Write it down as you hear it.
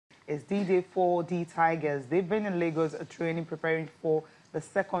It's D-Day for the Tigers. They've been in Lagos training, preparing for the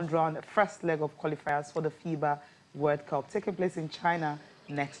second round, first leg of qualifiers for the FIBA World Cup, taking place in China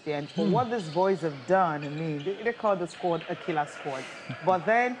next year. And for what these boys have done, I mean, they call the squad a killer squad. But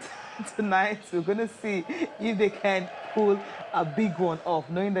then tonight, we're going to see if they can pull a big one off,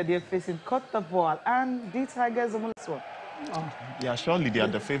 knowing that they're facing Côte d'Ivoire and the Tigers on this one. Yeah, surely they are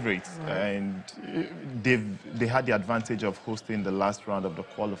the favorites, and they had the advantage of hosting the last round of the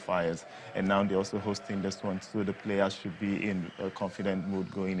qualifiers, and now they're also hosting this one, so the players should be in a confident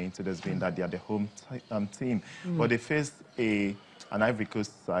mood going into this, being that they are the home team. But they faced an Ivory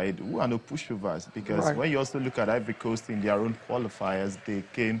Coast side who are no pushovers, because when you also look at Ivory Coast in their own qualifiers, they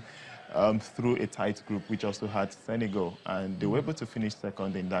came through a tight group which also had Senegal, and they were able to finish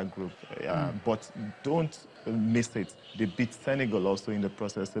second in that group. But don't miss it, they beat Senegal also in the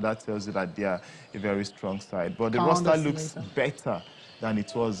process, so that tells you that they are a very strong side. But the roster looks better than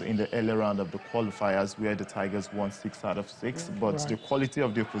it was in the early round of the qualifiers, where the Tigers won 6 out of 6. But the quality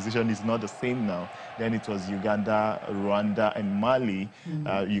of the opposition is not the same now. Then it was Uganda, Rwanda, and Mali.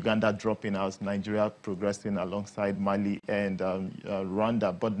 Uganda dropping out, Nigeria progressing alongside Mali and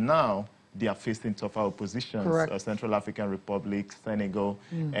Rwanda. But now they are facing tougher oppositions, Central African Republic, Senegal,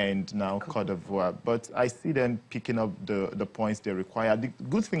 and now Côte d'Ivoire. But I see them picking up the points they require. The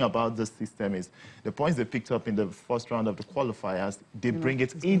good thing about this system is the points they picked up in the first round of the qualifiers, they bring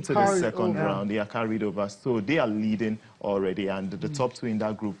it into the second round. They are carried over. So they are leading already, and the top 2 in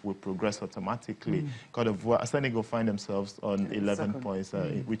that group will progress automatically. Côte d'Ivoire, Senegal find themselves on 11 points,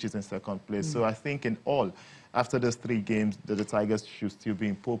 which is in second place. So I think in all, after those 3 games, the Tigers should still be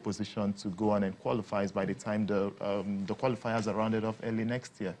in pole position to go on and qualify by the time the qualifiers are rounded off early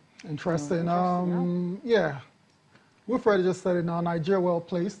next year. Interesting. Yeah. Wilfred just said it now. Nigeria well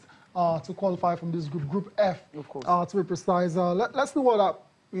placed to qualify from this group, Group F, to be precise. Let's know what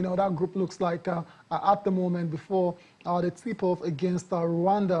that group looks like at the moment before the tip-off against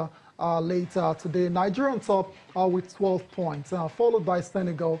Rwanda later today. Nigeria on top with 12 points, followed by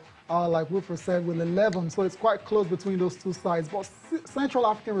Senegal, like Wilfred said, with 11. So it's quite close between those 2 sides. But Central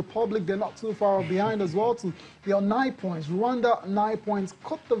African Republic, they're not too far behind as well. They're on 9 points. Rwanda, 9 points.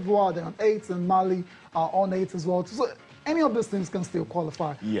 Côte d'Ivoire, they're on 8. And Mali are on 8 as well. So any of these teams can still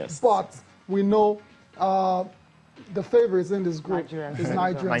qualify. Yes. But we know the favorites in this group is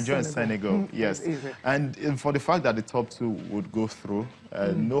Nigeria and Senegal. Yes. And for the fact that the top 2 would go through,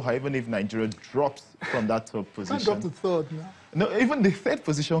 even if Nigeria drops from that top position. Can't drop to 3rd now. No, even the 3rd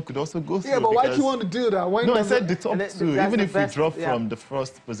position could also go through. Yeah, but why do you want to do that? No, I said the top 2. Even if we drop from the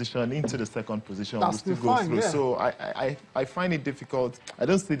 1st position into the 2nd position, we'll still go through. Yeah. So I find it difficult. I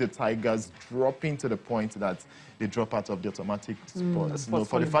don't see the Tigers dropping to the point that they drop out of the automatic spots. No,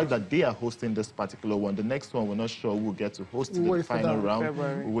 for the fact that they are hosting this particular one, the next one we're not sure we'll get to host the final round.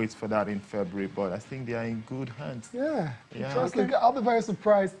 We'll wait for that in February, but I think they are in good hands. Yeah. I'll be very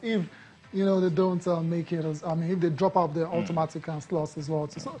surprised if they don't make it. If they drop out the automatic slots as well.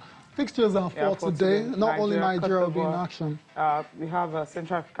 So fixtures are for today. Not only Nigeria will be in action. We have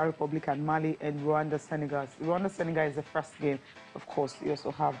Central African Republic and Mali and Rwanda, Senegal. Rwanda, Senegal is the first game. Of course, you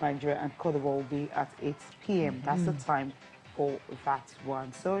also have Nigeria and Côte d'Ivoire will be at 8 p.m. That's the time for that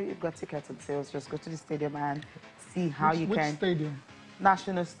one. So you've got tickets and sales. Just go to the stadium and see how you can. Which stadium?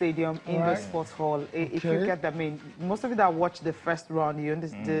 National Stadium in the sports hall. If you get that, most of you that watched the first round,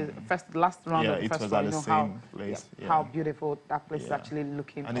 the last round of the first round, you know how beautiful that place is actually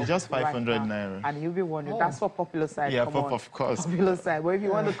looking. And it's just 500 naira. And you'll be wondering, that's for popular side. Yeah, of course. Popular side. But if you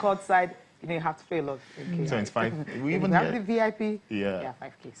want the court side, you have to pay a lot. Okay. 25. We even have the VIP. Yeah,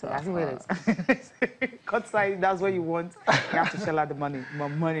 5K. So that's what it is. Court side, that's what you want. You have to shell out the money, more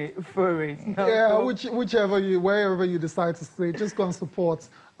money for it. Wherever you decide to stay, just go and support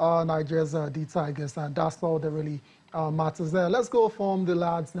Nigeria's the Tigers, and that's all that really matters there. Let's go from the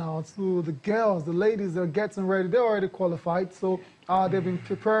lads now to the girls. The ladies are getting ready. They're already qualified, so they've been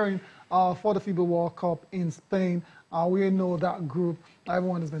preparing for the FIBA World Cup in Spain. We know that group.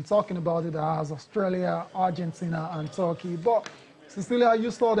 Everyone has been talking about it as Australia, Argentina, and Turkey. But Cecilia, you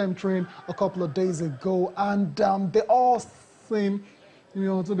saw them train a couple of days ago, and they all seem,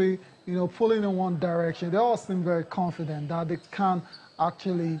 to be, pulling in one direction. They all seem very confident that they can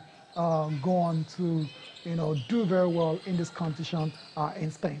actually go on to, do very well in this competition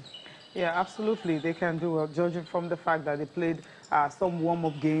in Spain. Yeah, absolutely. They can do well, judging from the fact that they played some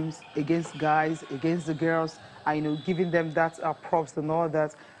warm-up games against guys, against the girls, giving them that props and all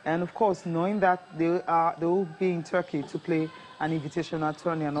that. And, of course, knowing that they will be in Turkey to play an invitational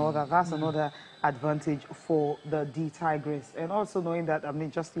tourney and all that, that's another advantage for the D Tigers. And also knowing that,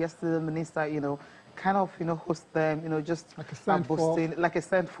 just yesterday, the minister, kind of, host them, just like a send boasting, like a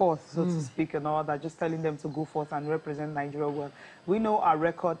send forth, so to speak, and all that, just telling them to go forth and represent Nigeria well. We know our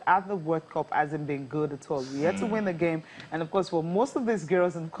record at the World Cup hasn't been good at all. We had to win the game, and of course, for most of these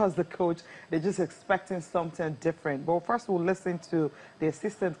girls, and of course the coach, they're just expecting something different. But first, we'll listen to the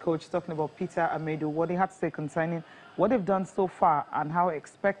assistant coach talking about Peter Ahmedu, what he had to say concerning what they've done so far and how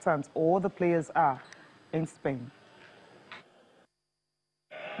expectant all the players are in Spain.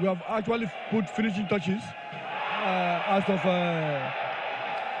 We have actually put finishing touches as of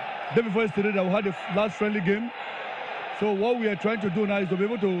day before yesterday that we had the last friendly game. So what we are trying to do now is to be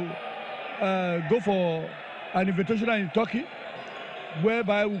able to go for an invitational in Turkey,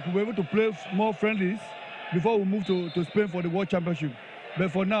 whereby we will be able to play more friendlies before we move to Spain for the World Championship.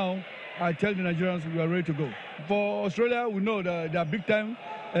 But for now, I tell the Nigerians we are ready to go. For Australia, we know that they are big-time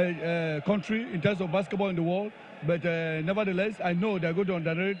country in terms of basketball in the world. But nevertheless, I know they're going to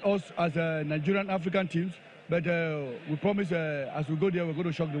underrate us as Nigerian African teams. But we promise as we go there, we're going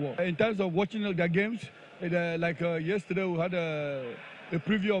to shock the world. In terms of watching their games, like yesterday, we had a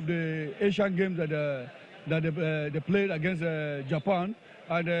preview of the Asian games that they played against Japan.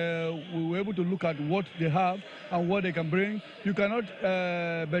 And we were able to look at what they have and what they can bring. You cannot,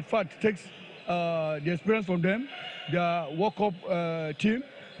 but fact takes the experience from them. Their World Cup team,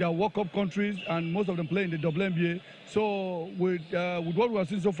 their World Cup countries, and most of them play in the WNBA. So with what we have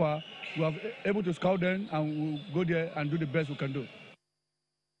seen so far, we are able to scout them, and we'll go there and do the best we can do.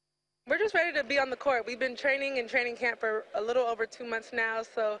 We're just ready to be on the court. We've been training in training camp for a little over 2 months now,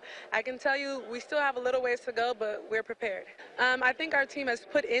 so I can tell you we still have a little ways to go, but we're prepared. I think our team has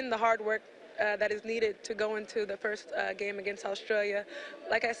put in the hard work that is needed to go into the first game against Australia.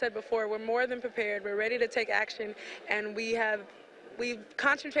 Like I said before, we're more than prepared. We're ready to take action, and we've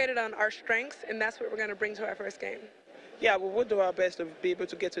concentrated on our strengths, and that's what we're going to bring to our first game. Yeah, we will do our best to be able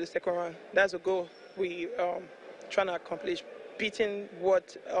to get to the second round. That's a goal we trying to accomplish, beating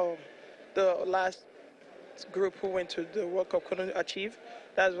what the last group who went to the World Cup couldn't achieve.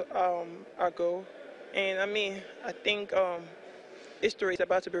 That's our goal. And I think history is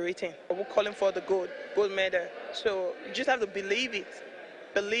about to be written. We're calling for the gold medal. So you just have to believe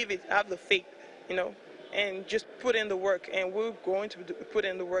it, have the faith, and just put in the work. And we're going to put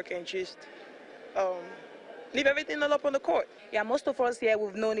in the work and just leave everything all up on the court. Yeah, most of us here,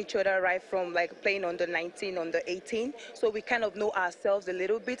 we've known each other right from like playing under 19, under 18. So we kind of know ourselves a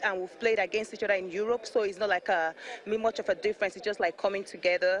little bit, and we've played against each other in Europe. So it's not like much of a difference. It's just like coming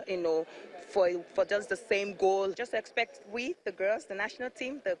together, for just the same goal. Just expect we, the girls, the national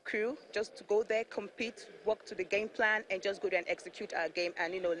team, the crew, just to go there, compete, work to the game plan, and just go there and execute our game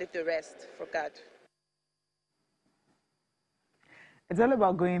and, leave the rest for God. It's all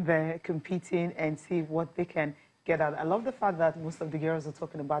about going there, competing, and see what they can get out. I love the fact that most of the girls are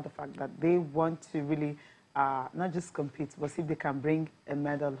talking about the fact that they want to really not just compete, but see if they can bring a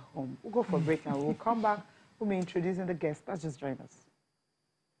medal home. We'll go for a break and we'll come back. We'll be introducing the guests. Let's just join us.